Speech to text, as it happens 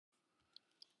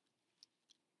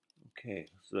Okay,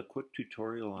 this is a quick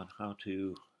tutorial on how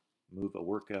to move a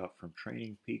workout from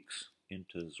TrainingPeaks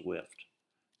into Zwift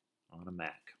on a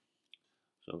Mac.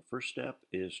 So first step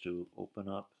is to open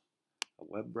up a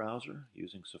web browser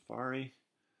using Safari,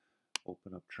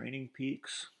 open up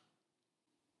TrainingPeaks,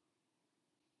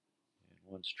 and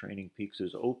once TrainingPeaks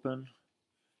is open,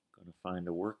 I'm going to find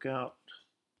a workout.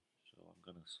 So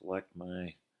I'm going to select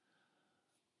my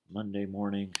Monday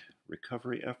morning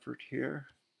recovery effort here.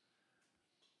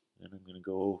 Then I'm going to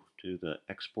go to the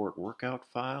Export Workout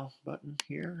File button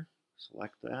here,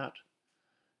 select that,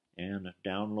 and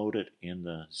download it in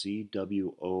the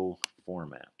ZWO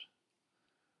format.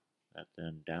 That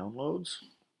then downloads.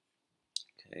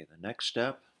 Okay, the next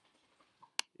step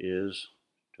is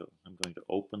I'm going to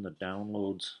open the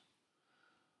Downloads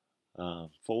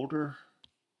folder,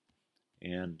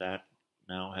 and that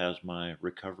now has my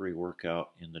recovery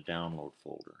workout in the download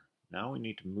folder. Now we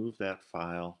need to move that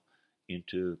file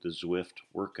into the Zwift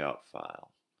workout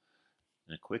file.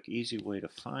 And a quick, easy way to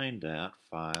find that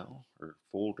file or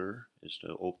folder is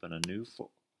to open a new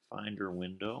Finder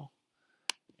window,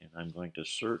 and I'm going to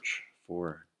search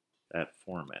for that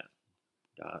format.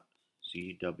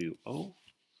 .zwo.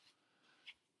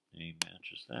 Name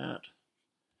matches that.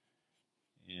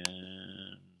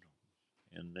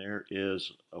 And there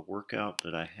is a workout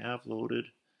that I have loaded.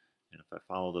 And if I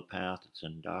follow the path, it's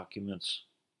in Documents,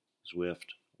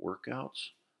 Zwift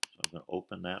Workouts. So I'm going to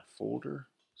open that folder.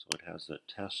 So it has the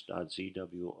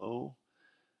test.zwo.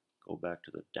 Go back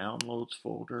to the Downloads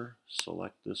folder,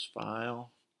 select this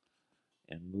file,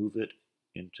 and move it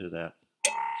into that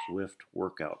Zwift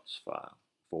Workouts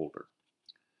folder.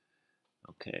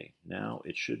 Okay, now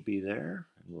it should be there,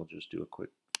 and we'll just do a quick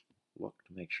look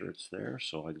to make sure it's there.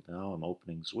 So now I'm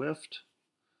opening Zwift,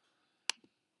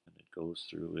 and it goes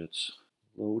through its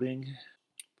loading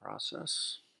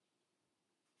process.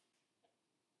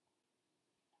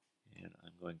 And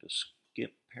I'm going to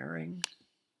skip pairing,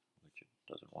 which it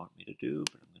doesn't want me to do,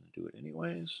 but I'm going to do it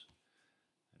anyways.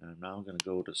 And I'm now going to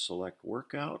go to Select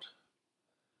Workout,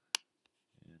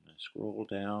 and I scroll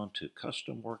down to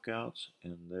Custom Workouts,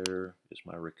 and there is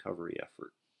my recovery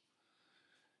effort.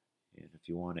 And if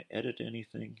you want to edit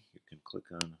anything, you can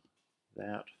click on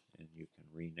that, and you can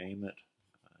rename it,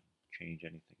 change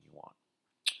anything you want.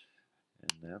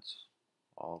 And that's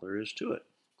all there is to it.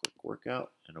 Click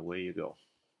Workout, and away you go.